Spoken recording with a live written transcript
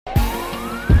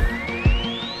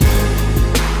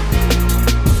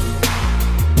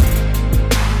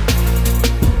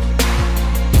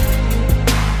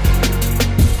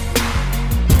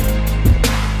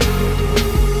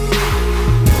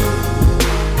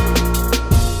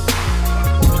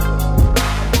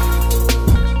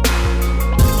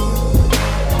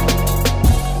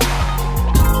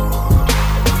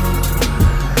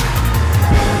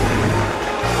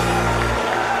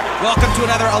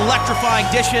satisfying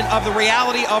edition of the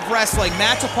Reality of Wrestling.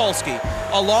 Matt Topolsky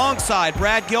alongside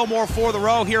Brad Gilmore for the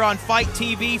row here on Fight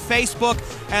TV, Facebook,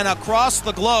 and across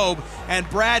the globe. And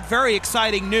Brad, very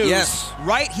exciting news. Yes.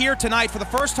 Right here tonight, for the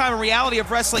first time in Reality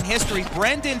of Wrestling history,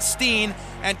 Brendan Steen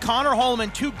and Connor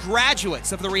Hollomon, two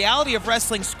graduates of the Reality of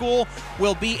Wrestling School,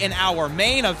 will be in our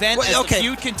main event as the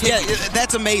feud continues. Yeah,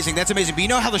 that's amazing. That's amazing. But you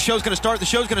know how the show's going to start? The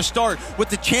show's going to start with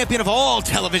the champion of all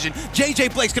television.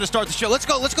 JJ Blake's going to start the show. Let's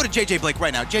go to JJ Blake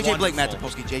right now. JJ Blake, Matt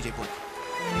Topolsky, JJ Blake.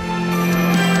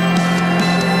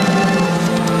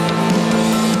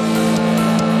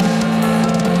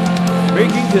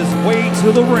 Making his way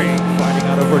to the ring, fighting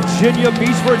out of Virginia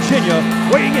Beach, Virginia,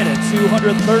 weighing in at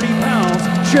 230 pounds,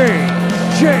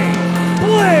 J.J.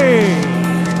 Blake!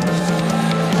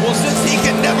 Well, since he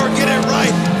can never get it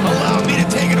right, allow me to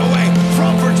take it away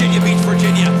from Virginia Beach,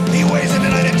 Virginia. He weighs in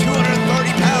tonight at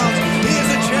 230 pounds. He is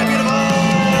the champion of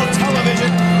all television,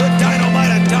 the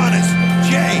Dynamite Adonis,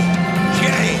 J.J.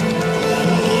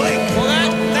 Blake. Well,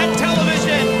 that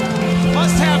television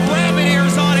must have rabbit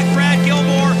ears on it, Brad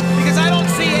Gilmore, because I don't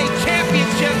see a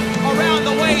championship around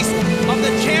the waist of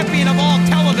the champion of all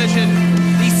television,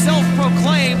 the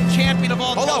self-proclaimed champion of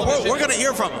all television. Hold on, we're going to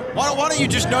hear from him. Why don't you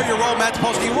just know your role, Matt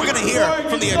Topolsky? We're going to hear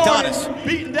from the Adonis.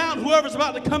 Beating down whoever's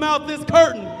about to come out this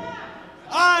curtain.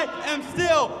 I am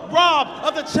still robbed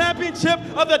of the championship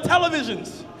of the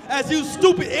televisions, as you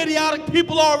stupid, idiotic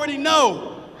people already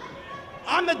know.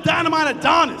 I'm the Dynamite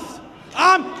Adonis.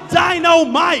 I'm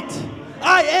Dynamite.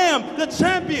 I am the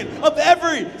champion of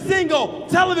every single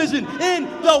television in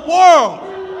the world.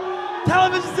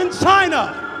 Televisions in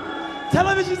China,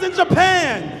 televisions in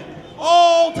Japan,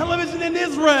 all television in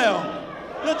Israel,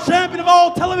 the champion of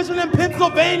all television in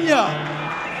Pennsylvania.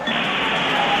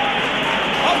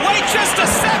 Oh, wait just a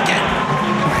second.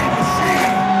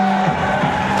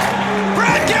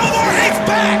 Brad Gilmore, he's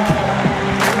back.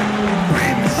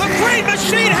 The Green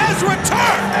Machine has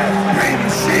returned. Green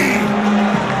Machine.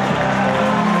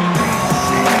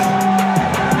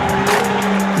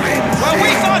 Well,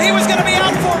 we thought he was going to be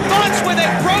out for months with a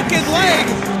broken leg.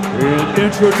 And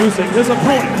introducing his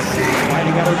opponent,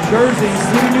 fighting out of Jersey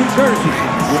City, New Jersey,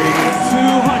 weighing in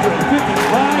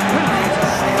 255 pounds.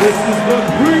 This is the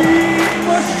Green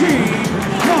Machine,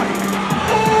 Mike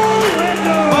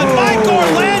Orlando. But Mike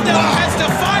Orlando has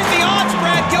defied the odds,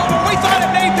 Brad Gilmore. We thought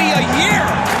it may be a year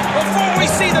before we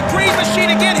see the Green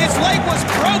Machine again. His leg was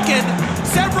broken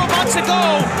several months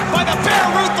ago by the bare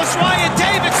ruthless Ryan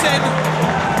Davidson.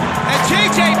 And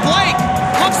J.J. Blake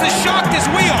looks as shocked as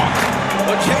we are.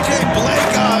 Well, J.J.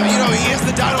 Blake, he is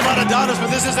the Dynamite Adonis,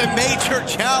 but this is a major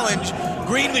challenge.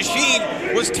 Green Machine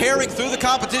was tearing through the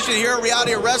competition here at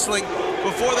Reality of Wrestling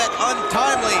before that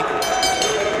untimely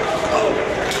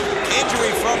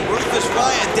injury from ruthless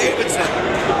Ryan Davidson.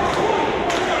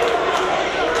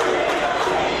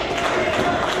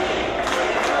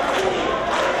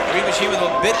 Green Machine with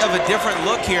a bit of a different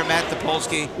look here, Matt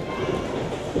Topolsky.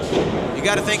 You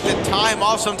got to think that time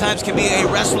off sometimes can be a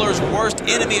wrestler's worst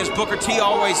enemy, as Booker T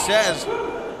always says.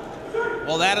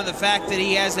 Well, that and the fact that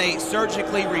he has a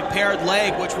surgically repaired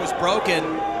leg, which was broken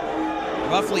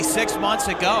roughly 6 months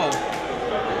ago.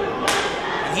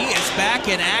 And he is back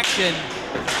in action.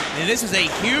 And this is a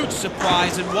huge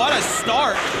surprise. And what a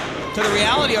start to the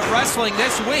Reality of Wrestling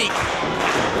this week.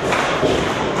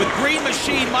 With Green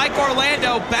Machine, Mike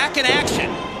Orlando back in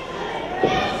action.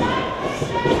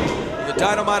 The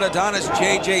Dynamite Adonis,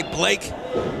 J.J. Blake,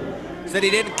 said he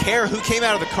didn't care who came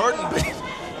out of the curtain, but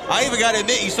I even got to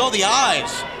admit, you saw the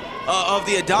eyes of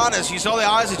the Adonis. You saw the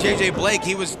eyes of J.J. Blake.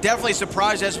 He was definitely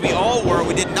surprised, as we all were.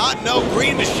 We did not know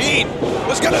Green Machine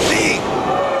was going to be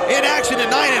in action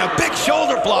tonight in a big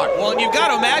shoulder block. Well, and you've got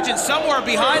to imagine somewhere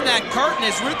behind that curtain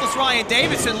is ruthless Ryan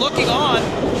Davidson looking on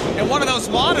at one of those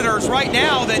monitors right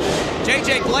now that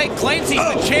J.J. Blake claims he's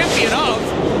the champion of.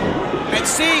 And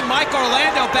seeing Mike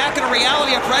Orlando back in a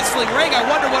Reality of Wrestling ring, I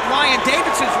wonder what Ryan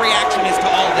Davidson's reaction is to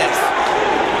all this.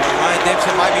 Ryan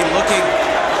Davidson might be looking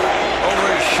over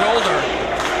his shoulder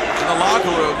in the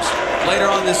locker rooms later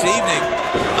on this evening.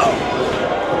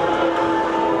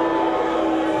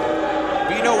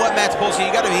 But you know what, Matt Topolsky,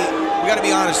 we got to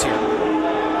be honest here.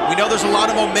 We know there's a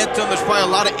lot of momentum, there's probably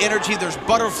a lot of energy, there's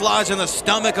butterflies in the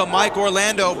stomach of Mike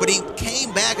Orlando, but he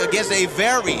came back against a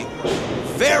very,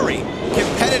 very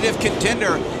competitive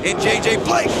contender in J.J.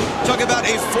 Blake. Talk about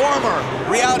a former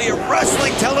Reality of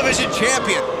Wrestling television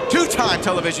champion, two-time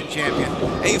television champion,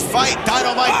 a Fight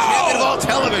Dynamite champion of all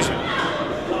television.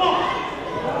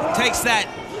 Takes that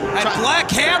black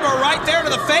hammer right there to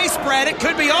the face, Brad. It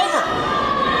could be over.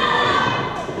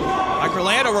 I Mike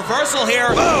Orlando, reversal here.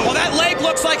 Boom. Well, that leg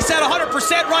looks like it's at 100%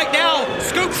 right now.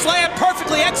 Scoop slam,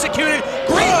 perfectly executed.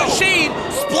 Green Machine,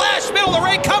 splash, middle of the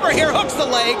ring, cover here, hooks the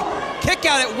leg. Kick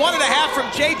out at 1.5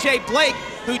 from J.J. Blake,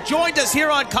 who joined us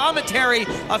here on commentary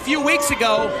a few weeks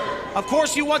ago. Of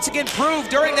course, you once again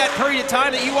proved during that period of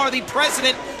time that you are the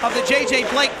president of the J.J.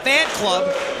 Blake fan club.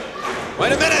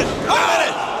 Wait a minute,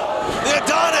 The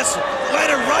Adonis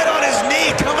landed right on his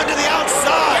knee, coming to the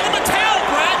outside. Get him a towel,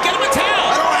 Brad, get him a towel.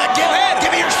 I don't want to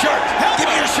give me your shirt. Give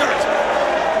me your shirt.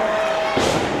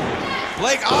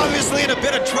 Blake obviously in a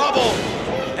bit of trouble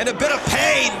and a bit of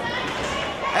pain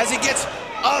as he gets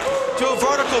up to a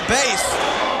vertical base.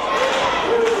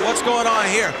 What's going on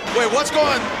here? Wait, what's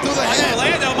going through the head?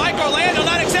 Mike Orlando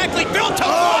not exactly built to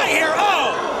fly here.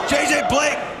 Oh! J.J.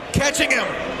 Blake catching him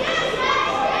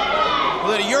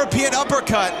with a European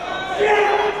uppercut.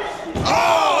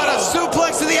 Oh, and a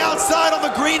suplex to the outside on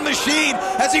the Green Machine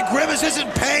as he grimaces in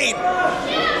pain.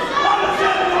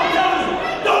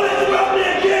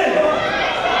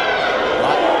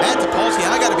 Matt Topolsky,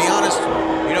 I got to be honest,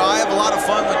 you know, I have a lot of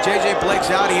fun when J.J. Blake's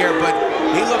out here, but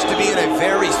he looks to be in a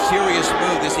very serious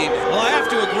mood this evening. Well, I have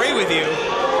to agree with you.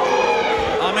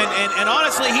 And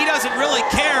honestly, he doesn't really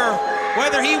care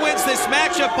whether he wins this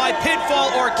matchup by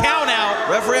pinfall or countout.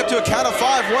 Referee up to a count of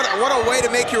 5. What a way to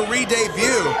make your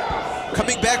re-debut.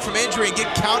 Coming back from injury and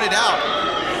get counted out.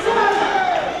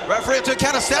 Referee up to a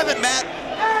count of 7, Matt.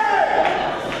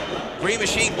 Green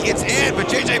Machine gets in, but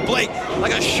J.J. Blake,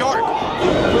 like a shark,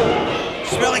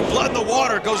 smelling blood in the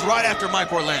water, goes right after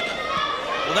Mike Orlando.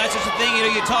 Well, that's just the thing, you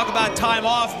know, you talk about time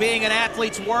off being an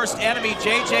athlete's worst enemy.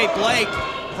 J.J. Blake,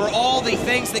 for all the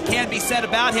things that can be said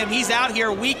about him, he's out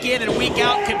here week in and week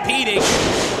out competing.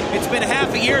 It's been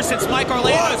half a year since Mike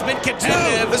Orlando has been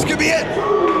competitive. This could be it.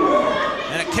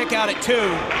 And a kick out at 2. Here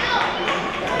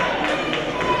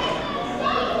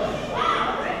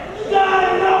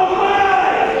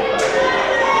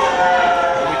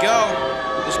we go.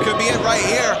 This could be it right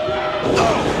here.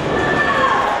 Oh.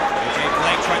 J.J.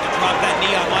 Blake tried to drop that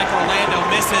knee on Mike Orlando,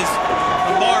 misses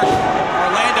the mark.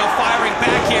 Orlando firing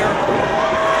back here.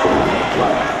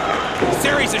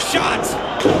 Series of shots.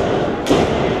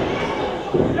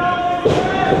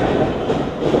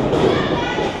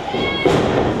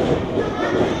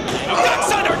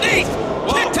 Ducks underneath.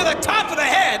 Kick to the top of the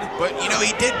head. But, you know,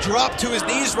 he did drop to his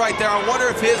knees right there. I wonder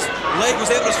if his leg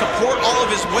was able to support all of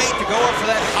his weight to go up for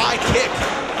that high kick.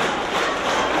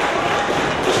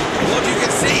 Look, you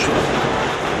can see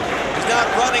he's not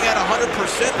running at 100%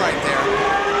 right there.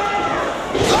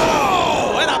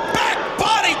 Oh, and a back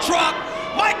body drop.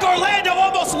 Mike Orlando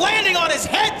almost landing on his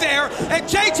head there, and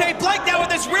J.J. Blake now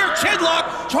with his rear chin lock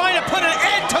trying to put an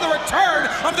end to the return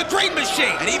of the Green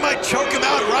Machine. And he might choke him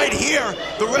out right here.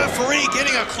 The referee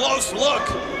getting a close look.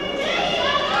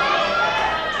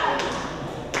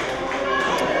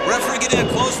 Referee getting a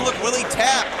close look. Will he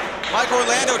tap? Mike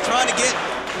Orlando trying to get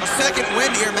a second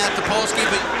win here, Matt Topolsky,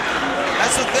 but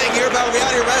that's the thing here about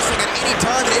reality wrestling. At any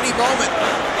time, at any moment,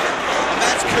 a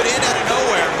match could end out of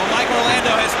nowhere. Well, Mike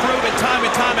Orlando has proven time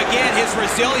and time again his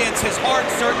resilience, his heart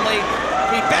certainly.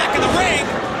 Be back in the ring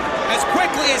as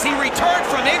quickly as he returned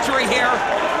from injury here.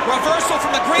 Reversal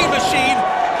from the Green Machine.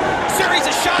 Series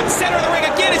of shots, center of the ring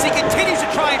again as he continues to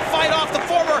try and fight off the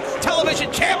former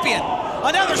television champion.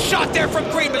 Another shot there from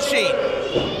Green Machine.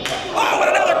 Oh,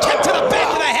 and another kick to the back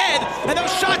of the head. And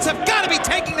those shots have got to be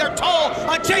taking their toll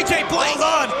on J.J. Blake. Hold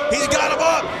on, he's got him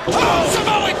up. Oh,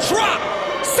 Samoan drop.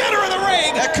 Center of the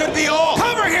ring. That could be all.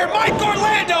 Cover here, Mike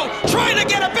Orlando trying to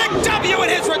get a big W in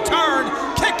his return.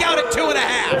 Kick out at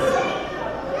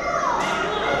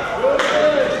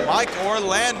 2.5. Mike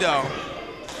Orlando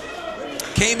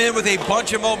came in with a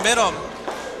bunch of momentum,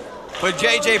 but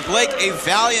J.J. Blake, a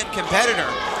valiant competitor.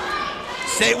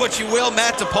 Say what you will,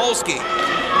 Matt Topolsky,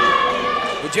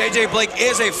 but J.J. Blake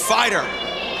is a fighter.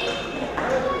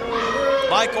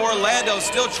 Mike Orlando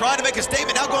still trying to make a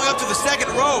statement, now going up to the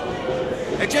second rope.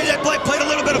 And J.J. Blake played a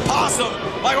little bit of possum.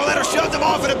 Mike Orlando shoved him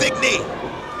off at a big knee.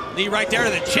 Knee right there to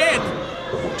the chin.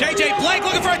 J.J. Blake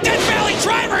looking for a Death Valley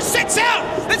driver, sits out.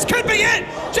 This could be it.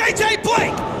 J.J.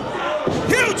 Blake,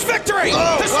 huge victory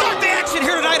to start the action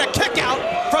here tonight. A kick out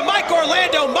from Mike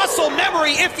Orlando, muscle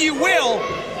memory, if you will.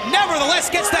 Nevertheless,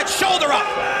 gets that shoulder up.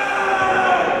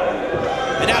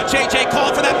 And now J.J.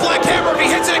 calling for that black hammer. If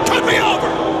he hits it, it could be over.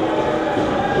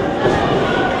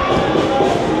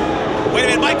 Wait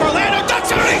a minute, Mike Orlando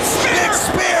ducks underneath. Spear!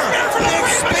 Spear for the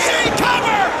Green Machine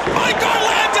cover! Mike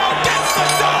Orlando gets the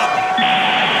dub!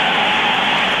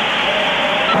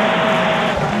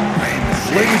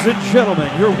 Ladies and gentlemen,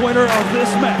 your winner of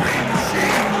this match,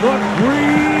 the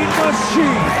Green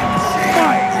Machine,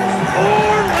 Mike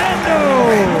Orlando.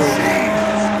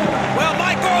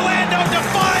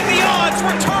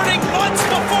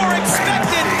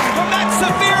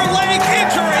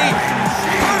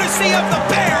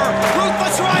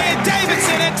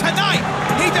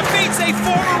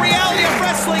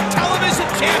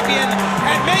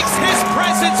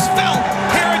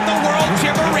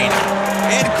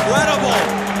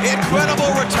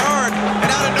 Incredible return. And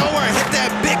out of nowhere, hit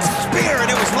that big spear, and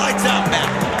it was lights out,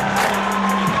 Matt.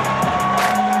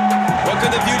 What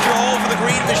could the future hold for the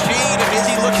Green Machine? And is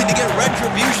he looking to get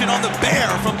retribution on the Bear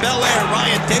from Bel Air,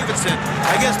 Ryan Davidson?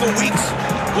 I guess the weeks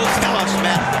will tell us,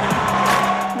 Matt.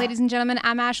 Ladies and gentlemen,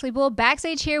 I'm Ashley Bull,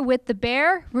 backstage here with the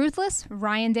Bear, Ruthless,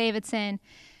 Ryan Davidson.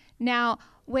 Now,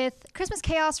 with Christmas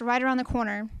chaos right around the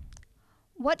corner,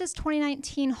 what does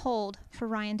 2019 hold for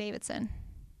Ryan Davidson?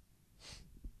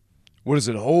 What does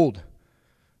it hold?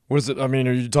 What is it? I mean,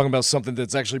 are you talking about something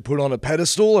that's actually put on a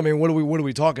pedestal? I mean, what are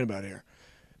we talking about here?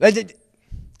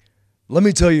 Let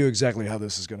me tell you exactly how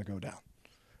this is going to go down.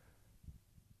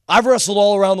 I've wrestled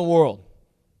all around the world,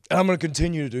 and I'm going to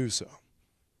continue to do so.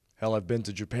 Hell, I've been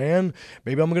to Japan.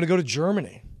 Maybe I'm going to go to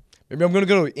Germany. Maybe I'm going to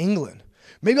go to England.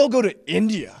 Maybe I'll go to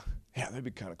India. Yeah, that'd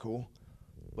be kind of cool.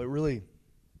 But really,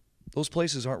 those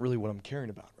places aren't really what I'm caring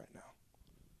about right now.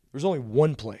 There's only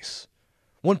one place,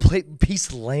 piece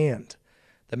of land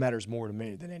that matters more to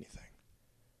me than anything.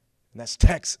 And that's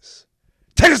Texas.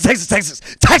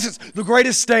 Texas, the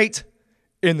greatest state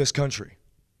in this country.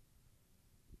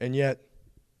 And yet,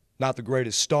 not the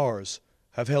greatest stars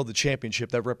have held the championship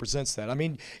that represents that. I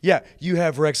mean, yeah, you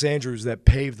have Rex Andrews that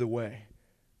paved the way,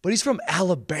 but he's from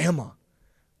Alabama.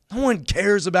 No one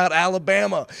cares about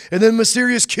Alabama. And then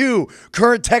Mysterious Q,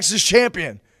 current Texas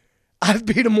champion. I've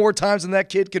beat him more times than that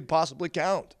kid could possibly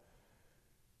count.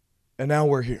 And now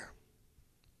we're here.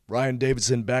 Ryan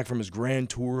Davidson back from his grand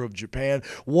tour of Japan.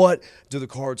 What do the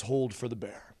cards hold for the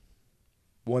Bear?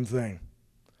 One thing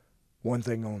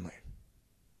only.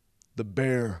 The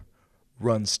Bear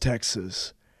runs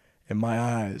Texas, and my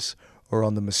eyes are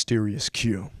on the Mysterious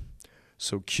Q.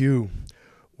 So Q,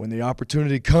 when the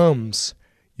opportunity comes,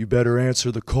 you better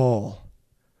answer the call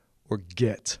or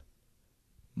get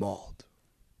mauled.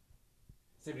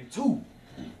 72,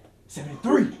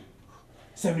 73,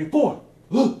 74,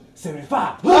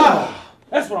 75.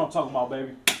 That's what I'm talking about,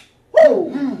 baby.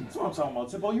 Woo! That's what I'm talking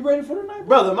about. Timbo, you ready for the night?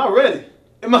 Brother, am I ready?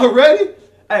 Am I ready?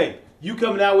 Hey, you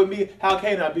coming out with me, how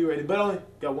can I be ready? But I only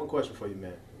got one question for you,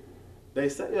 man. They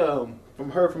say,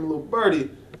 from a little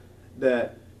birdie,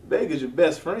 that Vega's your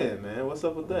best friend, man. What's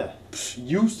up with that?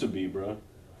 Used to be, bro.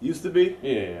 Used to be?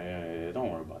 Yeah.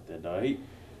 Don't worry about that, dog.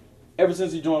 Ever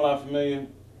since he joined La Familia,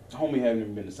 homie haven't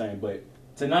even been the same. But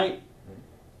tonight,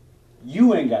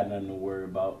 you ain't got nothing to worry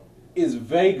about. It's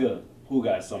Vega who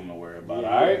got something to worry about,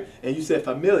 all right? And you said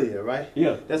Familia, right?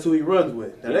 Yeah. That's who he runs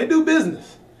with. Now, they do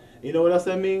business. You know what else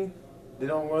that means? They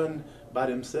don't run by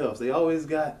themselves. They always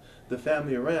got the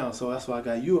family around, so that's why I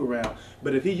got you around.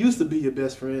 But if he used to be your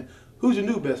best friend, who's your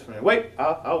new best friend? Wait,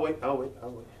 I'll wait.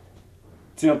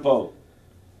 Tempo.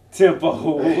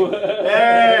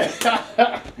 Hey.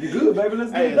 You good, baby?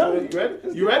 Let's get it done.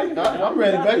 You ready? I'm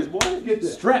ready, baby. Boy, let's get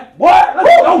this. Strap. What?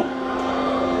 Let's go.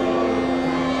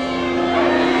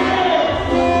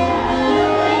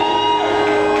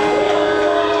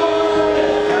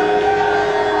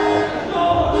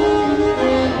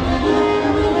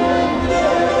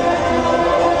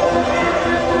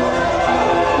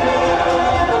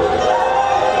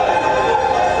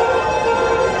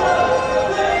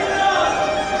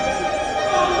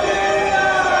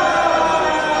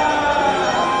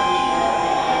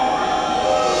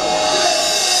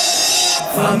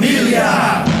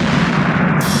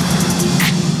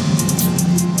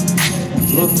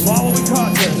 The following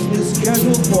contest is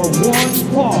scheduled for one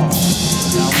fall.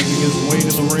 Now making his way to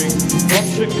the ring from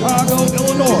Chicago,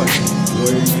 Illinois,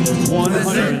 weighing in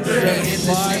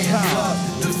 175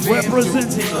 pounds,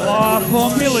 representing La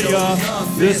Familia,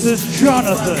 this is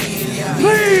Johnathan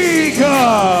Vega.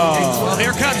 Well,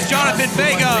 here comes Johnathan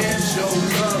Vega,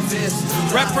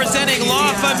 representing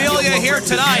La Familia here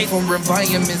tonight. From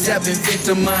environments have been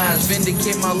victimized,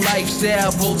 vindicate my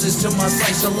lifestyle, voltage to my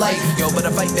slice of life. Yo, but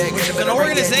I fight back. An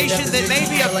organization that may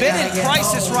be a bit in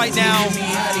crisis right now.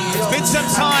 It's been some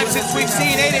time since we've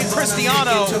seen Aiden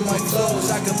Cristiano,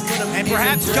 and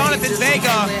perhaps Johnathan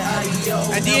Vega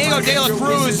and Diego De La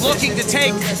Cruz looking to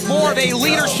take more of a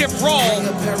leadership role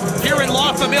here in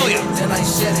La Familia. Then I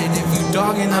said it, if you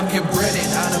dogging, I'm get breaded.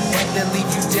 Out of breath that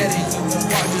leave you dead, and you won't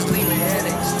walk, just leaving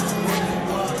headaches.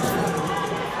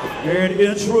 And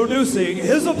introducing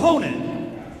his opponent.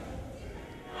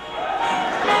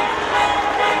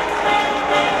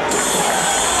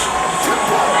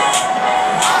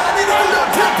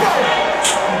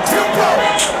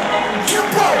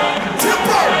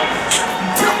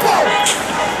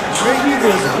 Making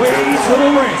his way to the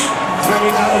ring,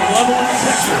 coming out of Levelland,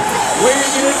 Texas,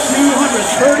 weighing in at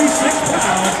 236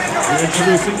 pounds,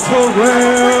 introducing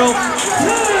Terrale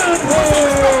Tempo.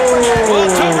 Well,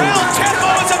 Terrale Tempo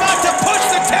is about to push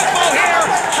the tempo here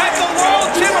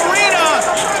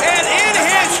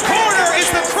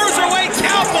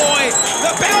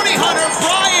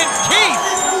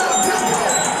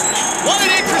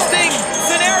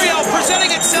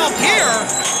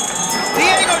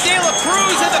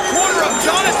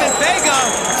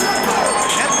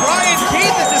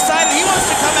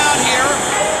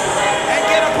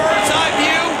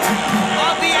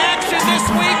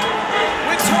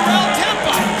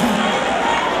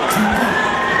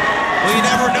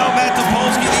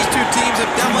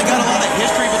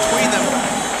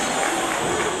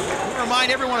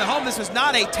remind everyone at home, this is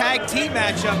not a tag team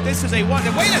matchup. This is a one.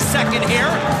 Wait a second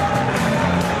here.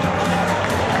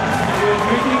 They're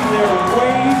making their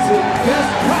way to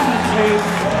guest commentate,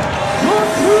 the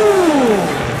Cool.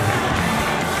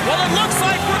 Well, it looks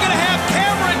like we're going to have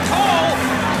Cameron Cole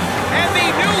and the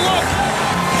new look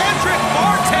Kendrick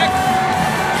Bartek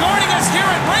joining us here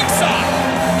at ringside.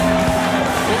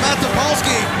 Well, Matt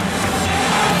Topolsky,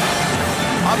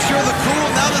 I'm sure the Cool,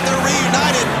 now that they're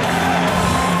reunited,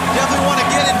 definitely want to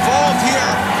get involved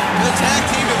here in the tag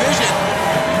team division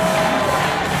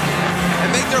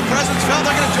and make their presence felt.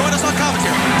 They're going to join us on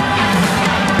commentary.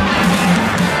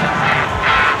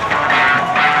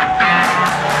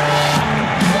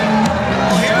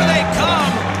 Well, here they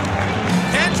come.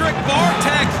 Kendrick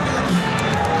Bartek,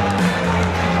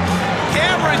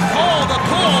 Cameron Cole, the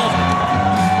Cool.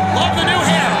 Love the new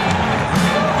hair.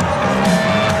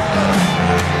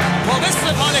 Well, this is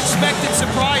an unexpected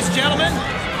surprise, gentlemen.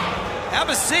 Have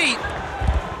a seat.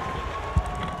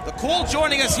 The Cool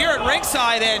joining us here at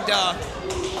ringside, and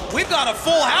we've got a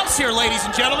full house here, ladies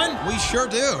and gentlemen. We sure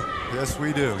do. Yes,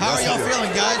 we do. How are y'all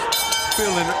feeling, guys?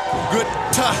 Feeling good.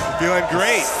 Feeling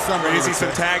great. Ready to see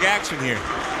some tag action here.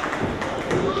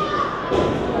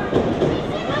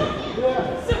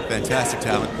 Fantastic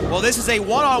talent. Well, this is a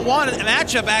one-on-one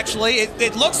matchup, actually.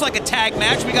 It looks like a tag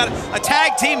match. We got a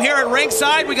tag team here at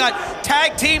ringside. We got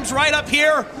tag teams right up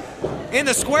here in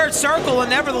the squared circle, and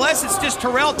nevertheless, it's just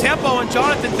Terrale Tempo and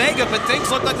Johnathan Vega, but things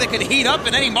look like they could heat up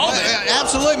in any moment.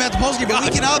 Absolutely, Matt Topolsky, but we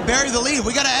cannot bury the lead.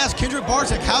 We got to ask Kendrick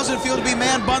Bartek, how's it feel to be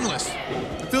man bunless?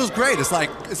 It feels great. It's like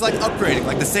upgrading,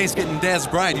 like the Saints getting Dez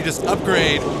Bryant. You just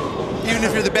upgrade, even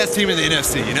if you're the best team in the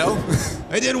NFC, you know?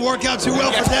 It didn't work out too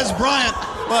well for Dez Bryant.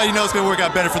 Well, you know it's going to work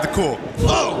out better for the Cool.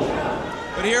 Oh!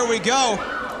 But here we go.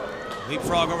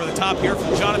 Leapfrog over the top here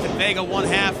from Johnathan Vega, one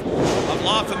half of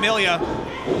La Familia.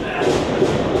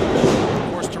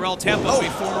 Of course, Terrale Tempo, a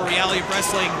former Reality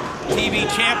Wrestling TV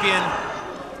champion,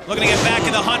 looking to get back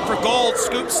in the hunt for gold.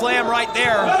 Scoop slam right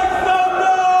there.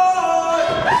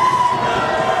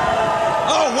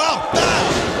 Oh, wow.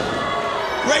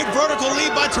 Great vertical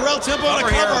lead by Terrale Tempo on a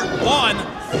cover. 1,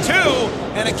 2,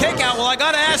 and a kick out. Well, I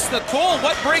got to ask the Cool,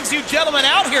 what brings you gentlemen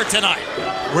out here tonight?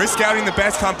 We're scouting the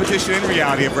best competition in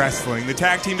reality of wrestling. The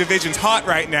tag team division's hot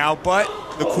right now, but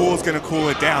the Cool's going to cool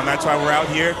it down. That's why we're out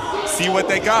here, see what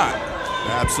they got.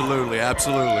 Absolutely,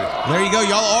 absolutely. There you go.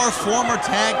 Y'all are former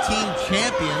tag team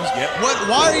champions. Yep.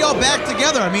 Why are y'all back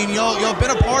together? I mean, y'all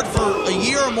been apart for a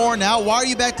year or more now. Why are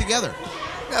you back together?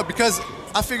 Yeah, because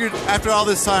I figured after all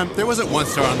this time, there wasn't one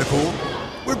star on the Cool.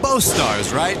 We're both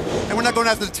stars, right? And we're not going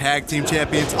after the tag team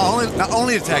champions, not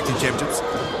only the tag team championships.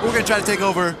 We're going to try to take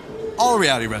over all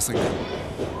reality wrestling.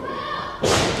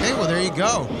 Okay, well, there you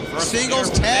go. Singles,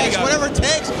 tags, whatever it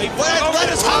takes. Let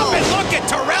us hop and look at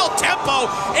Terrale Tempo.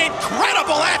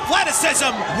 Incredible athleticism.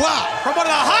 Wow. From one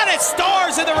of the hottest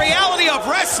stars in the reality of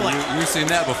wrestling. You've seen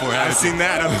that before, haven't I've seen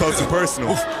that up close and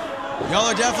personal. Y'all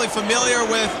are definitely familiar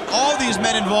with all these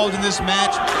men involved in this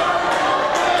match.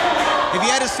 If you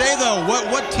had to say, though,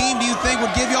 what team do you think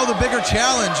would give y'all the bigger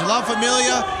challenge? La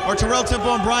Familia or Terrale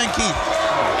Tempo and Brian Keith?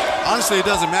 Honestly, it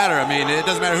doesn't matter. I mean, it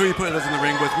doesn't matter who you put us in the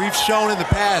ring with. We've shown in the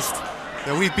past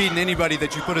that we've beaten anybody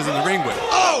that you put us in the ring with.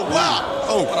 Oh, wow.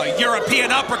 Oh, what a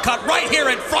European uppercut right here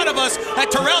in front of us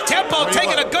at Terrale Tempo,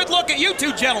 taking a good look at you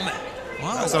two gentlemen.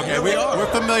 Wow, that's okay.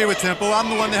 We're familiar with Tempo. I'm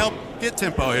the one to help get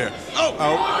Tempo here. Oh.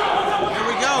 Here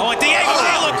we go. Oh, Diego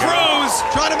De La Cruz.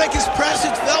 Trying to make his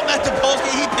presence felt, Matt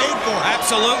Topolsky. He paid for it.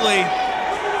 Absolutely.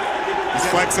 He's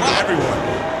flexing to everyone.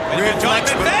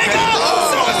 Johnathan Vega.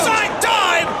 Suicide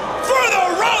dive through the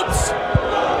ropes.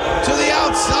 To the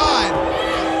outside.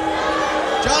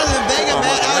 Johnathan Vega,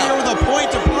 Matt, out here with a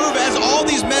point to prove, as all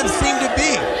these men seem to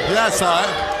be. Yeah, I saw it.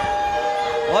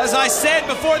 Well, as I said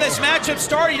before this matchup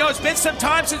started, you know, it's been some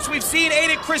time since we've seen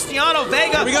Aiden Cristiano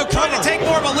Vega trying to take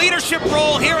more of a leadership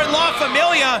role here in La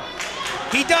Familia.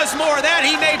 He does more of that,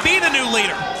 he may be the new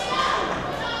leader.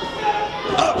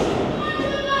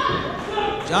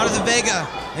 Jonathan Vega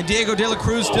and Diego De La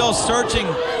Cruz still searching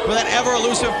for that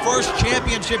ever-elusive first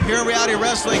championship here in reality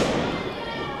wrestling.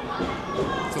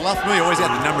 So La Familia always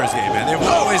got the numbers game, man. They've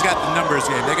always got the numbers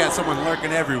game. They got someone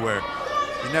lurking everywhere.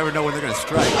 You never know when they're going to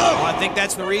strike. Well, I think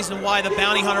that's the reason why the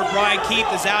bounty hunter Brian Keith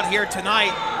is out here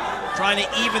tonight, trying to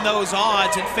even those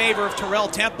odds in favor of Terrale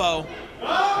Tempo. Oh!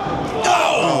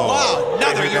 Wow,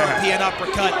 another European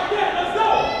uppercut.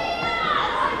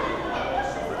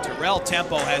 Terrale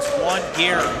Tempo has one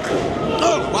gear.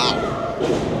 Oh, wow.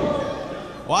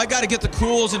 Well, I got to get the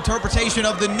Cool's interpretation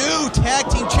of the new tag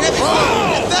team champion.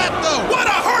 Oh! That, though. What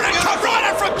a hurricane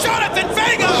runner from Johnathan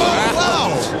Vega! Oh,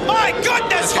 wow. My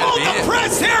goodness, hold the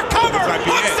press here, cover!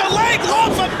 Hooks the leg, long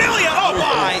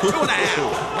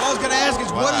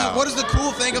does the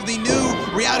cool think of the new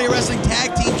reality wrestling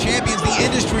tag team champions, the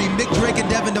industry, Mick Drake and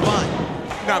Devin Devine?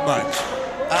 Not much.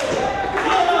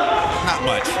 Not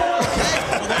much. Okay,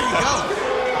 well, there you go.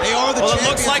 They are the champions. Well, it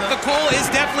looks like the Cool is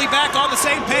definitely back on the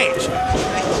same page.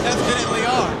 They definitely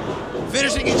are.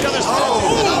 Finishing each other's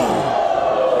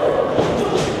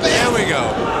There we go.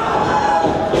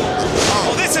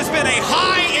 Well, this has been a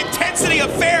high-intensity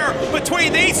affair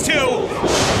between these two.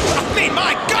 I mean,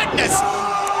 my goodness.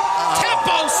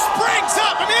 Tempo springs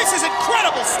up. I mean, this is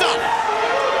incredible stuff.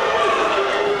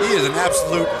 He is an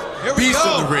absolute beast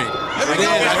in the ring. Here we go.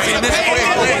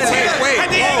 Wait. And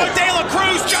Diego De La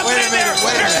Cruz jumping in there.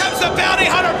 Here comes the bounty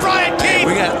hunter, Brian Keith.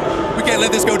 We can't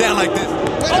let this go down like this.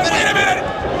 Wait a minute.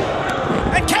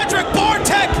 And Kendrick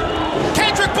Bartek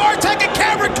and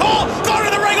Cameron Cole going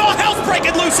to the ring. All hell's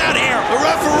breaking loose out here. The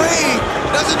referee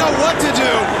doesn't know what to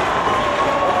do.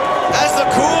 As the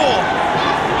Cool.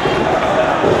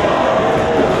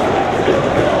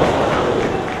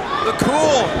 The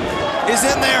Cool is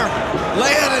in there,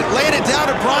 laying it down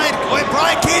to Brian.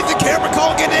 Brian Keith and Cameron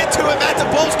Cole getting into it. Matt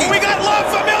Topolsky. We got Love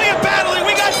Familia battling.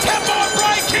 We got Tempo and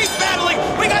Brian Keith battling.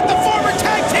 We got the former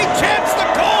tag team champs, the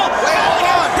Cool. Wait, hold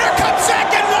on. Here comes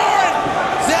Zach and Warren.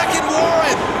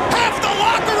 Half the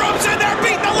locker room's in there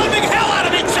beating the living hell out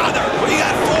of each other. We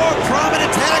got 4 prominent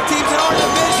tag teams in our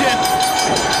division.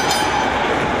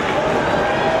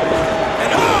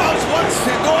 And what's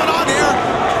going on here?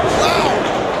 Wow.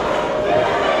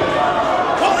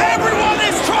 Well, everyone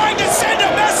is trying to send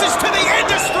a message to the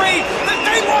industry that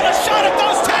they want a shot at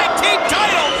those tag team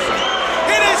titles.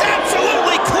 It is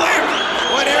absolutely clear.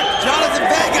 What here? Johnathan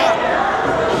Vega.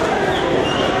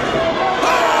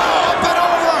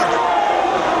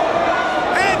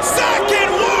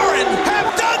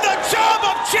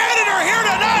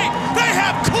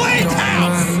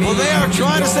 Well, they are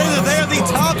trying to say that they are the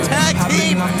top tag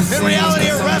team in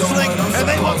reality of wrestling, and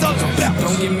they want those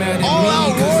belts.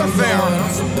 All-out warfare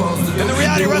in the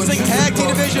reality wrestling tag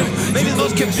team division, maybe the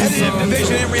most competitive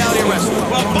division in reality of wrestling.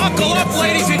 Well, buckle up,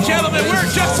 ladies and gentlemen. We're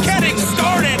just getting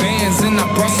started. And I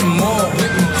brought some more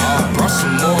with me. I brought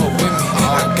some more with me.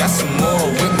 I got some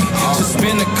more with me. Just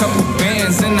spin a couple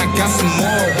bands and I got some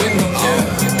more with me.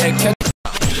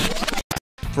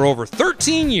 For over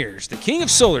 13 years, the King of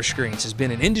Solar Screens has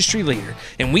been an industry leader,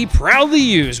 and we proudly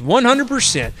use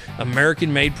 100%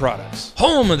 American-made products.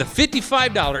 Home of the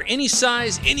 $55 any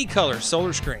size, any color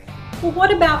solar screen. Well,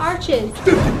 what about arches?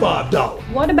 $55.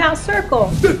 What about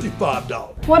circles?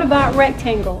 $55. What about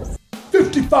rectangles?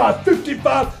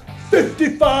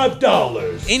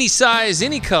 $55. Any size,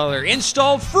 any color,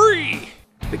 install free.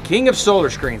 The King of Solar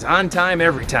Screens, on time,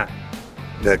 every time.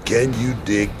 Now can you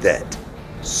dig that,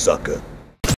 sucker?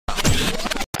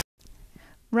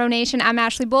 Row Nation, I'm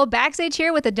Ashley Bull, backstage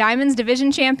here with the Diamonds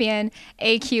Division Champion,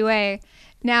 AQA.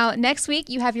 Now, next week,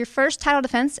 you have your first title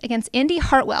defense against Indy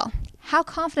Hartwell. How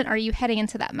confident are you heading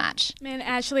into that match? Man,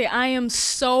 Ashley, I am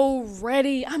so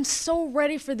ready. I'm so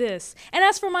ready for this. And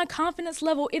as for my confidence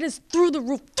level, it is through the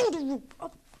roof,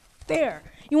 up there.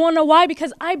 You want to know why?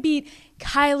 Because I beat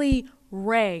Kylie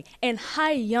Ray and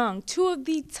Hai Young, 2 of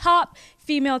the top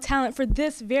female talent for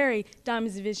this very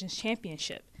Diamonds Division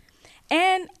Championship.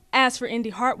 And as for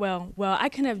Indy Hartwell, well, I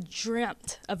couldn't have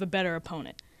dreamt of a better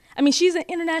opponent. I mean, she's an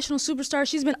international superstar.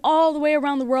 She's been all the way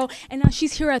around the world, and now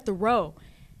she's here at the Row.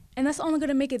 And that's only going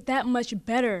to make it that much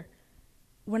better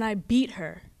when I beat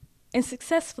her and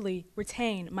successfully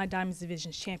retain my Diamonds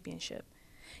Division Championship.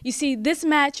 You see, this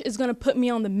match is going to put me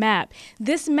on the map.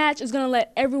 This match is going to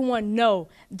let everyone know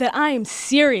that I am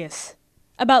serious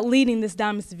about leading this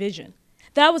Diamonds Division,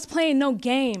 that I was playing no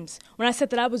games when I said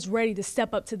that I was ready to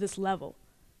step up to this level.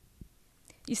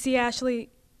 You see, Ashley,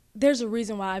 there's a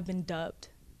reason why I've been dubbed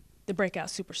the breakout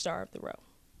superstar of the Row.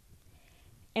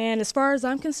 And as far as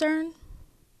I'm concerned,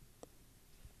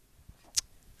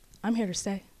 I'm here to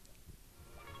stay.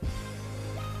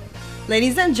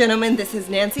 Ladies and gentlemen, this is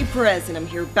Nancy Perez, and I'm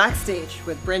here backstage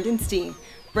with Brendan Steen.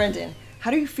 Brendan, how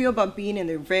do you feel about being in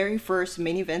the very first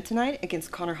main event tonight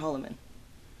against Connor Hollomon?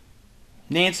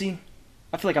 Nancy,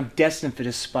 I feel like I'm destined for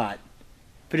this spot,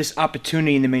 for this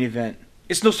opportunity in the main event.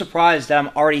 It's no surprise that I'm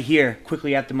already here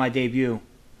quickly after my debut.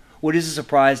 What is a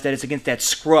surprise that it's against that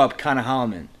scrub, Connor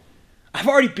Hollomon? I've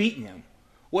already beaten him.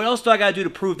 What else do I gotta do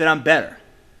to prove that I'm better?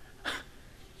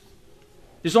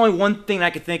 There's only one thing I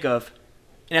can think of,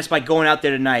 and that's by going out there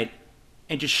tonight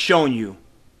and just showing you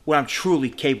what I'm truly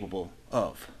capable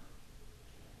of.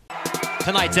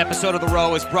 Tonight's episode of The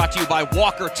Row is brought to you by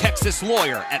Walker Texas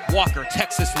Lawyer at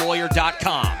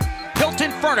WalkerTexasLawyer.com.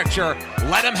 Hilton Furniture,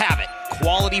 let them have it.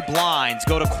 Quality Blinds,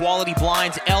 go to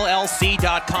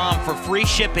QualityBlindsLLC.com for free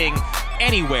shipping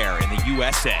anywhere in the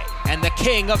USA. and the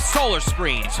king of solar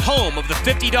screens, home of the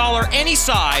 $50 any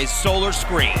size solar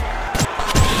screen.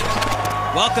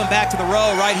 Welcome back to the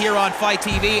Row right here on Fight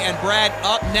TV. And Brad,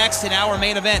 up next in our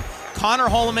main event, Connor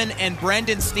Hollomon and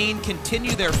Brendan Steen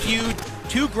continue their feud.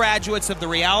 Two graduates of the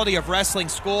Reality of Wrestling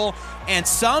School, and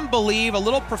some believe a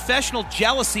little professional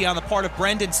jealousy on the part of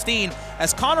Brendan Steen,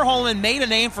 as Connor Hollomon made a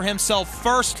name for himself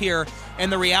first here in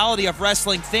the Reality of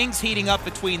Wrestling. Things heating up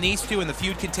between these two, and the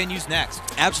feud continues next.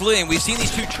 Absolutely, and we've seen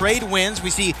these two trade wins. We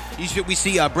see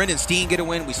Brendan Steen get a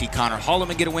win. We see Connor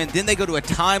Hollomon get a win. Then they go to a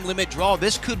time limit draw.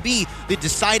 This could be the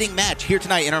deciding match here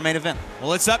tonight in our main event.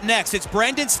 Well, it's up next. It's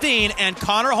Brendan Steen and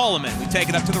Connor Hollomon. We take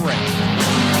it up to the ring.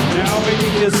 Now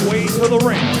making his way to the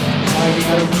ring, fighting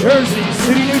out of Jersey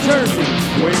City, New Jersey,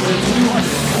 weighing in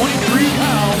 223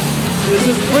 pounds, this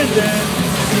is Brendan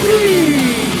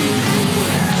Steen.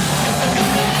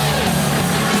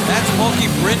 That's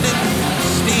bulky Brendan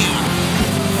Steen.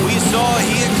 We saw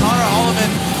he and Connor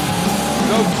Hollomon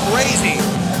go crazy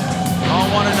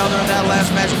on one another in that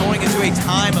last match, going into a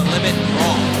time limit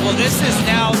draw. Well, this is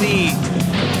now the,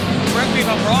 correct me if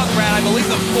I'm wrong, Brad, I believe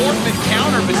the fourth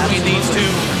encounter between these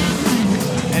two.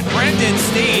 And Brendan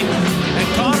Steen and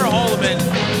Connor Hollomon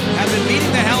have been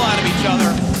beating the hell out of each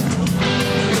other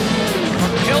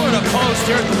from pillar to post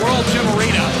here at the World Gym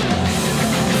Arena.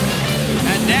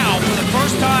 And now, for the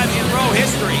first time in Row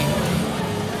history,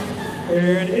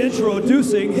 and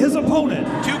introducing his opponent,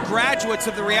 two graduates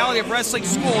of the Reality of Wrestling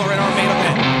School are in our main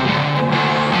event.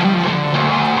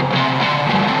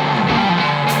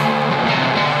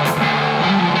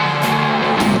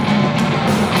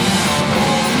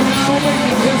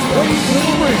 way to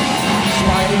the ring,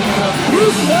 fighting out of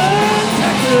Houston,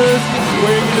 Texas,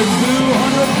 weighing in at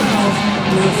 200 pounds,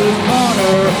 this is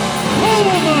Connor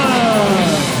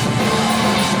Hollomon.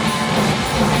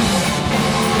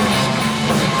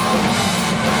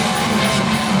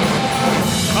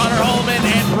 Connor Hollomon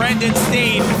and Brendan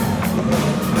Steen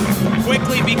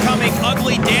quickly becoming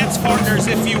ugly dance partners,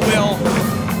 if you will.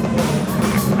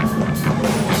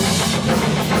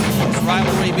 This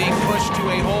rivalry being pushed to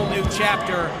a whole new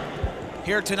chapter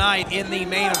here tonight in the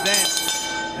main event.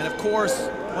 And of course,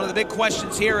 one of the big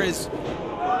questions here is,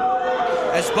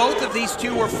 as both of these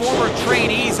two were former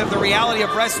trainees of the Reality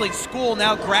of Wrestling School,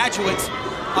 now graduates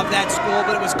of that school,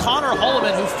 but it was Connor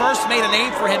Hollomon who first made a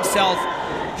name for himself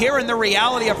here in the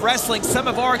Reality of Wrestling. Some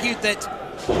have argued that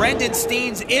Brendan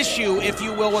Steen's issue, if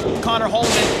you will, with Connor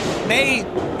Hollomon may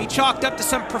be chalked up to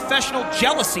some professional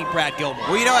jealousy, Brad Gilmore.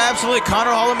 Well, you know, absolutely.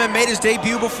 Connor Hollomon made his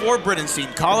debut before Brendan Steen.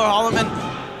 Connor Hollomon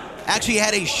actually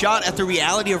had a shot at the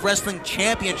Reality of Wrestling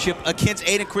Championship against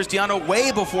Aiden Cristiano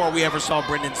way before we ever saw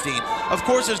Brendan Steen. Of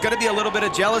course, there's going to be a little bit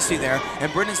of jealousy there,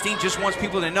 and Brendan Steen just wants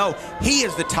people to know he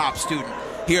is the top student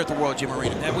here at the World Gym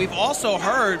Arena. And we've also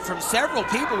heard from several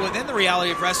people within the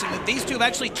Reality of Wrestling that these two have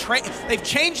actually they've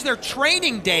changed their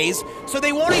training days so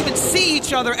they won't even see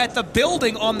each other at the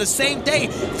building on the same day.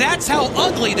 That's how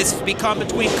ugly this has become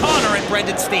between Connor and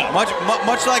Brendan Steen. Much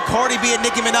like Cardi B and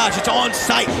Nicki Minaj, it's on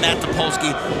site, Matt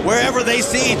Topolsky. Wherever they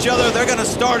see each other, they're going to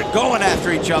start going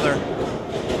after each other.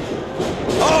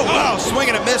 Oh, wow, swing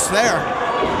and a miss there.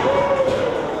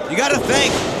 You got to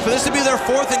think, for this to be their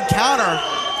fourth encounter,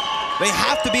 they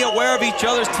have to be aware of each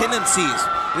other's tendencies.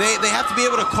 They have to be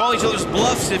able to call each other's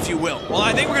bluffs, if you will. Well,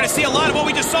 I think we're going to see a lot of what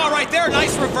we just saw right there.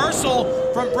 Nice reversal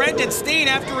from Brendan Steen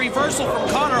after reversal from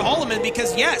Connor Hollomon,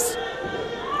 because yes,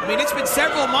 I mean, it's been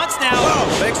several months now. Whoa,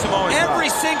 big Samoan Every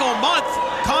single month,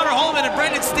 Connor Hollomon and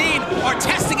Brendan Steen are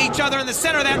testing each other in the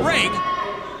center of that ring.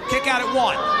 Kick out at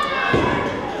 1.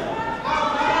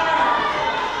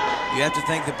 You have to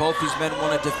think that both these men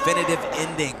want a definitive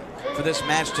ending for this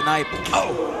match tonight.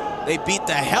 Oh! They beat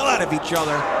the hell out of each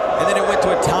other, and then it went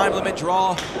to a time limit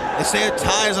draw. They say a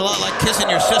tie is a lot like kissing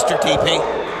your sister, TP.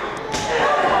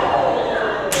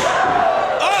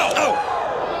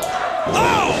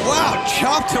 Oh, wow,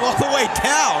 chopped him all the way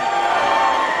down.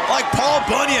 Like Paul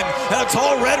Bunyan and a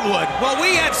tall redwood. Well,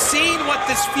 we have seen what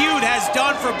this feud has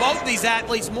done for both these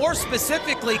athletes, more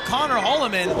specifically Connor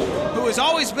Hollomon, who has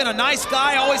always been a nice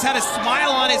guy, always had a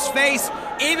smile on his face,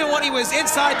 even when he was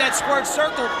inside that squared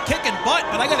circle kicking butt.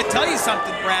 But I got to tell you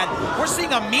something, Brad. We're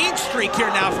seeing a mean streak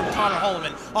here now from Connor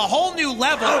Hollomon. A whole new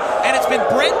level, and it's been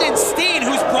Brendan Steen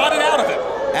who's brought it out of him.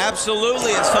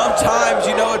 Absolutely, and sometimes,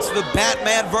 you know, it's the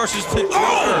Batman versus the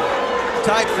Joker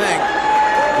type thing.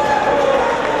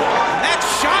 That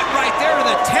shot right there to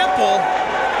the temple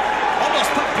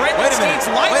almost put Brendan Steen's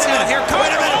lights out here.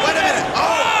 Wait a minute.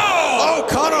 Oh,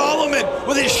 Connor Hollomon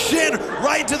with his shin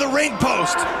right to the ring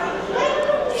post.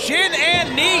 Shin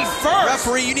and knee first.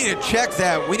 Referee, you need to check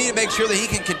that. We need to make sure that he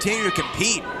can continue to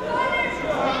compete.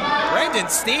 Great Brendan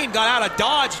Steen got out of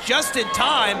dodge just in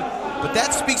time. But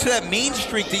that speaks to that mean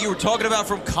streak that you were talking about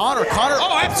from Connor.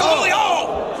 Oh, absolutely.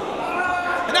 Oh!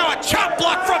 And now a chop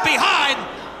block from behind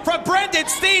from Brendan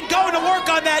Steen going to work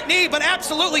on that knee, but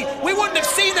absolutely, we wouldn't have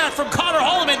seen that from Connor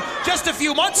Hollomon just a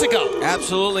few months ago.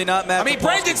 Absolutely not, Matt. I mean,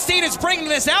 Brendan Steen is bringing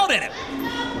this out in him.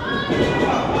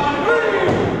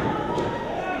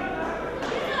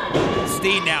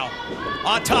 Steen now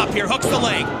on top here, hooks the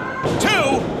leg. 2,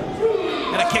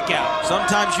 and a kick out.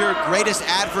 Sometimes your greatest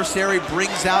adversary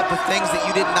brings out the things that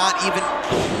you did not even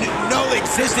know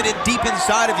existed deep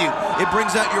inside of you. It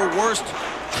brings out your worst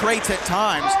traits at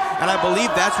times, and I believe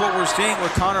that's what we're seeing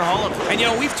with Connor Hollomon. And you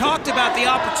know, we've talked about the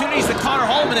opportunities that Connor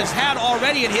Hollomon has had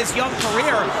already in his young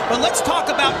career, but let's talk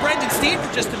about Brendan Steen for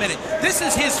just a minute. This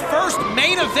is his first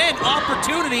main event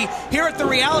opportunity here at the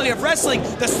Reality of Wrestling.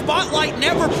 The spotlight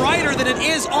never brighter than it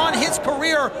is on his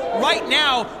career right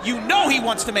now. You know he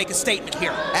wants to make a statement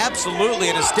here. Absolutely,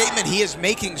 and a statement he is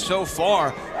making so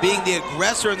far, being the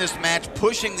aggressor in this match,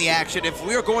 pushing the action. If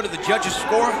we were going to the judges'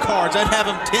 scorecards, I'd have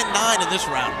him 10-9 in this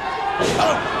round. Oh.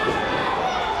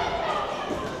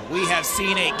 We have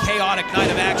seen a chaotic night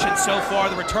of action so far.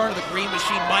 The return of the Green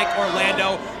Machine, Mike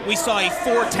Orlando. We saw a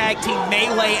 4-tag team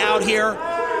melee out here.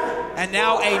 And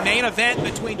now a main event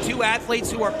between two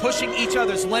athletes who are pushing each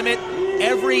other's limit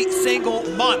every single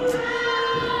month.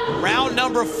 Round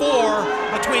number 4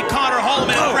 between Connor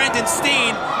Hollomon and Brendan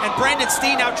Steen. And Brendan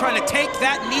Steen now trying to take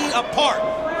that knee apart.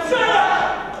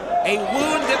 A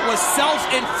wound that was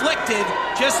self-inflicted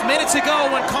just minutes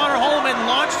ago when Connor Hollomon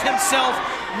launched himself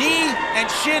knee and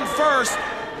shin first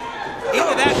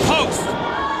into that post.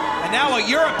 And now a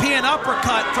European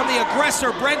uppercut from the aggressor,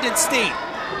 Brendan Steen.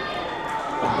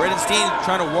 Brendan Steen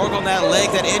trying to work on that leg,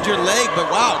 that injured leg, but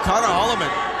wow, Connor Hollomon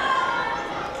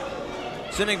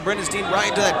sending Brendan Steen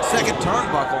right into that second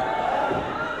turnbuckle.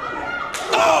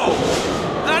 Oh!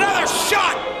 Another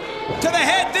shot to the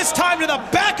head, this time to the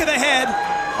back of the head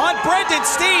on Brendan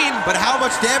Steen. But how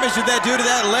much damage did that do to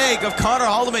that leg of Connor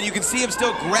Hollomon? You can see him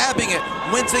still grabbing it,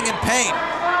 wincing in pain.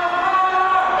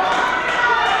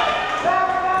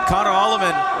 Connor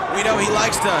Hollomon, we know he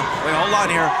likes to, wait, hold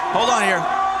on here.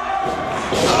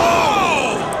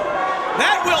 Oh!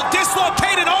 That will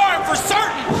dislocate an arm for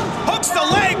certain. Hooks the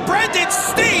leg, Brendan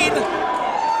Steen.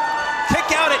 Kick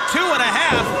out at 2.5.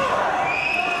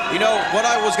 You know, what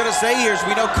I was going to say here is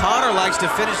we know Connor likes to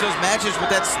finish those matches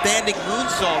with that standing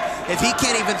moonsault. If he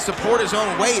can't even support his own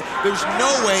weight, there's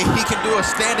no way he can do a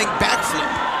standing backflip.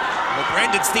 Well,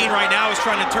 Brendan Steen right now is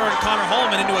trying to turn Connor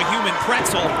Hollomon into a human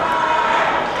pretzel.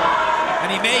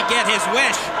 And he may get his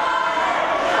wish.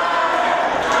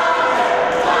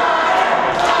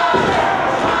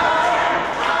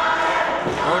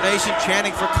 Nation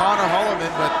chanting for Connor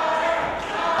Hollomon, but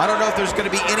I don't know if there's going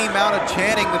to be any amount of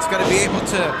chanting that's going to be able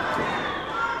to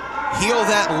heal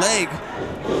that leg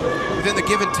within the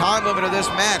given time limit of this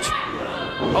match.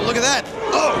 Oh, look at that.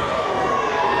 Oh!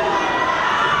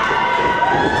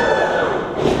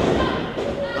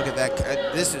 Look at that.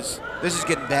 This is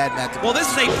getting bad, Matt. Well, this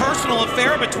is a personal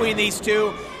affair between these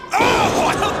two. Oh,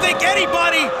 I don't think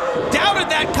anybody doubted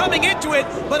that coming into it,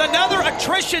 but another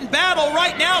attrition battle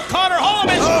right now. Connor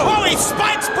Hollomon, he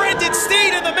spikes Brendan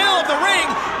Steen in the middle of the ring.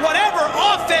 Whatever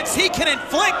offense he can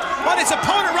inflict on his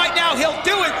opponent right now, he'll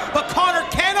do it, but Connor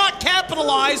cannot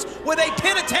capitalize with a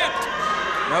pin attempt.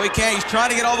 No, he can't. He's trying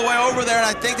to get all the way over there, and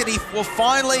I think that he will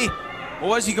finally...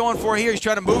 What was he going for here? He's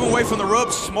trying to move away from the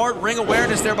ropes. Smart ring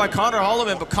awareness there by Connor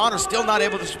Hollomon, but Connor's still not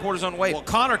able to support his own weight. Well,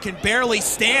 Connor can barely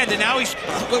stand, and now he's...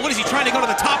 What is he, trying to go to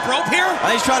the top rope here?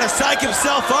 He's trying to psych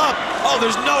himself up. Oh,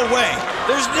 there's no way.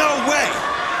 There's no way.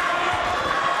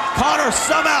 Connor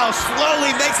somehow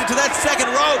slowly makes it to that second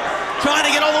rope, trying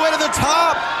to get all the way to the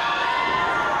top.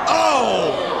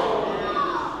 Oh!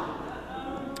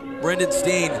 Brendan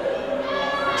Steen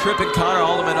tripping Connor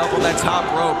Hollomon up on that top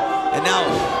rope, and now...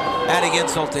 adding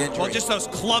insult to injury. Well, just those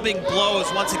clubbing blows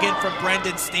once again from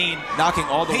Brendan Steen. Knocking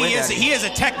all the wind out of him. He is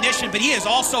a technician, but he is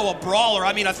also a brawler.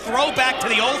 I mean, a throwback to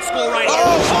the old school right here.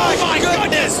 Oh my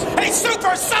goodness! A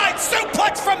super side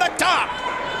suplex from the top!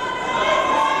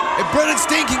 If Brendan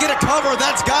Steen can get a cover,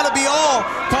 that's got to be all.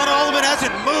 Connor Hollomon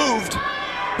hasn't moved.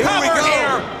 Here we go.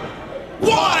 Here.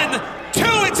 1, 2,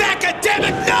 it's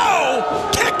academic. No!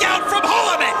 Kick out from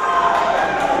Hollomon.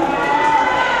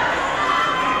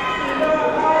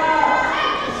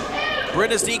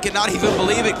 Brendan Steen cannot even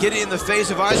believe it, getting in the face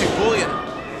of Isaac Bullion.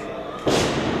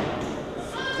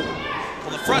 Well,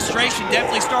 the frustration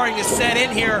definitely starting to set in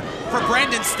here for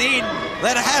Brendan Steen.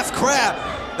 That half crab,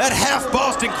 that half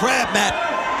Boston crab, Matt.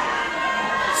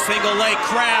 Single leg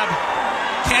crab.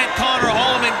 Can't Connor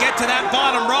Hollomon get to that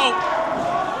bottom rope?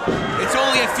 It's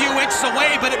only a few inches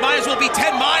away, but it might as well be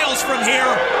 10 miles from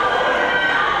here.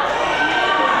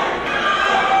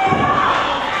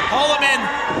 Hollomon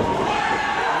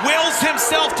wills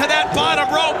himself to that bottom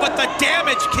rope, but the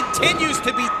damage continues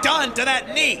to be done to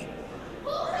that knee.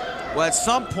 Well, at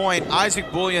some point,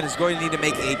 Isaac Bullion is going to need to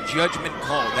make a judgment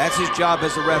call. That's his job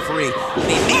as a referee.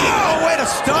 Oh, wait, a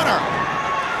stunner!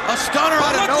 A stunner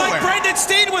out of nowhere. It looked like Brendan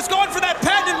Steen was going for that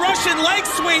patented Russian leg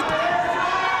sweep.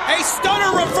 A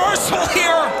stunner reversal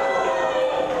here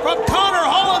from Connor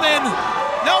Hollomon.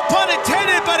 No pun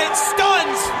intended, but it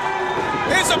stuns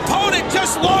his opponent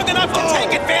just long enough to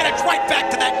take advantage. Right back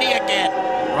to that knee again.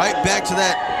 Right back to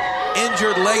that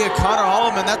injured leg of Connor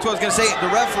Hollomon. That's what I was going to say.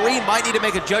 The referee might need to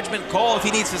make a judgment call if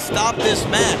he needs to stop this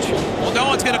match. Well, no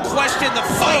one's going to question the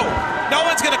fight. No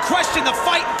one's going to question the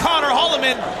fight in Connor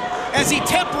Hollomon as he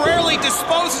temporarily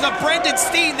disposes of Brendan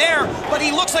Steen there, but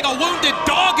he looks like a wounded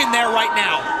dog in there right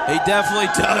now. He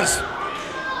definitely does.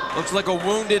 Looks like a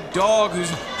wounded dog who's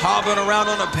hobbling around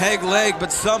on a peg leg,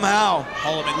 but somehow...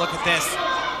 Hollomon, look at this.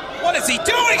 What is he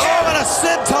doing? Oh, and a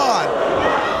senton!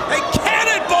 A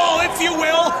cannonball, if you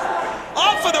will,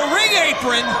 off of the ring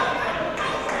apron.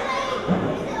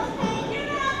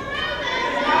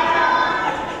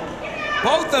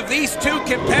 Both of these two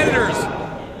competitors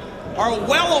are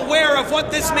well aware of what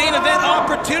this main event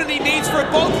opportunity means for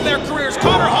both of their careers.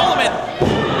 Connor Hollomon,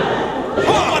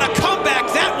 oh, what a comeback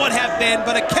that would have been,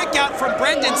 but a kick out from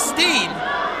Brendan Steen.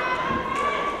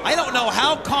 I don't know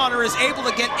how Connor is able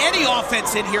to get any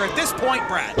offense in here at this point,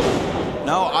 Brad.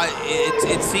 No,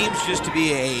 it seems just to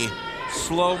be a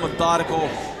slow, methodical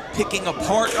picking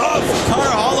apart of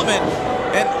Connor Hollomon.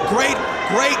 And great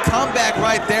comeback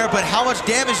right there, but how much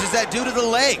damage does that do to the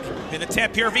leg? In a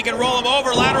tip here, if he can roll him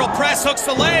over, lateral press, hooks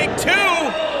the leg, 2.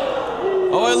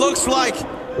 Oh, it looks like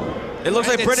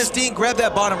Brendan Steen grabbed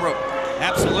that bottom rope.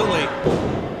 Absolutely.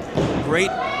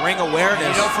 Great ring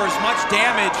awareness. You know, for as much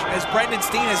damage as Brendan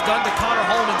Steen has done to Connor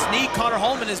Holloman's knee, Connor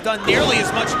Hollomon has done nearly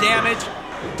as much damage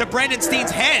to Brendan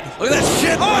Steen's head. Look at that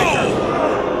shin breaker.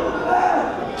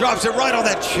 Drops it right on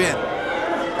that shin.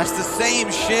 That's the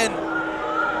same shin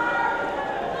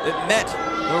that met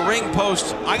the ring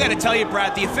post. I got to tell you,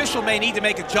 Brad, the official may need to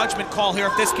make a judgment call here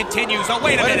if this continues. Oh,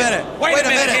 wait a minute. Wait a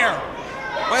minute here.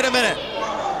 Wait a minute.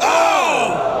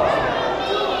 Oh!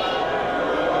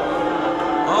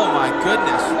 Oh, my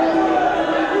goodness.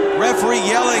 Referee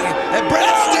yelling at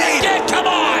Brendan Steen. Again, come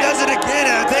on! He does it again,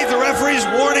 and I think the referee's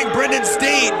warning Brendan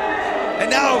Steen. And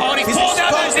now he's exposed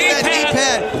to that knee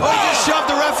pad. Oh, he just shoved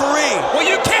the referee. Well,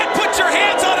 you can't put your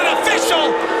hands on an official,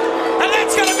 and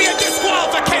that's going to be a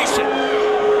disqualification.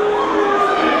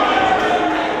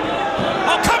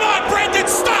 Oh, come on, Brendan,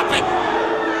 stop it!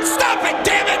 Stop it,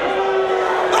 damn it!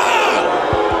 Oh!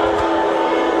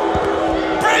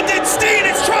 Brendan Steen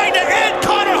is trying to end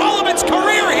Connor Holloman's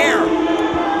career here.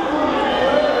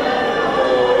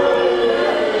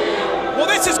 Well,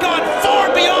 this has gone far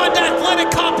beyond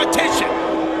athletic competition.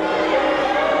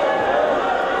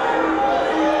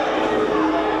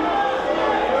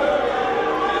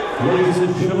 Ladies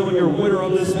and gentlemen, your winner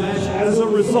of this match as a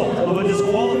result of a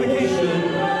disqualification,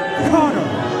 Connor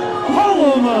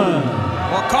Hollomon.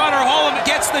 Well, Connor Hollomon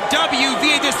gets the W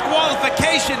via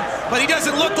disqualification, but he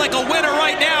doesn't look like a winner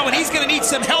right now, and he's going to need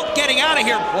some help getting out of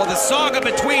here. Well, the saga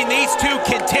between these two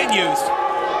continues,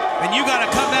 and you got to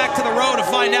come back to the road to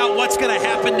find out what's going to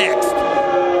happen next.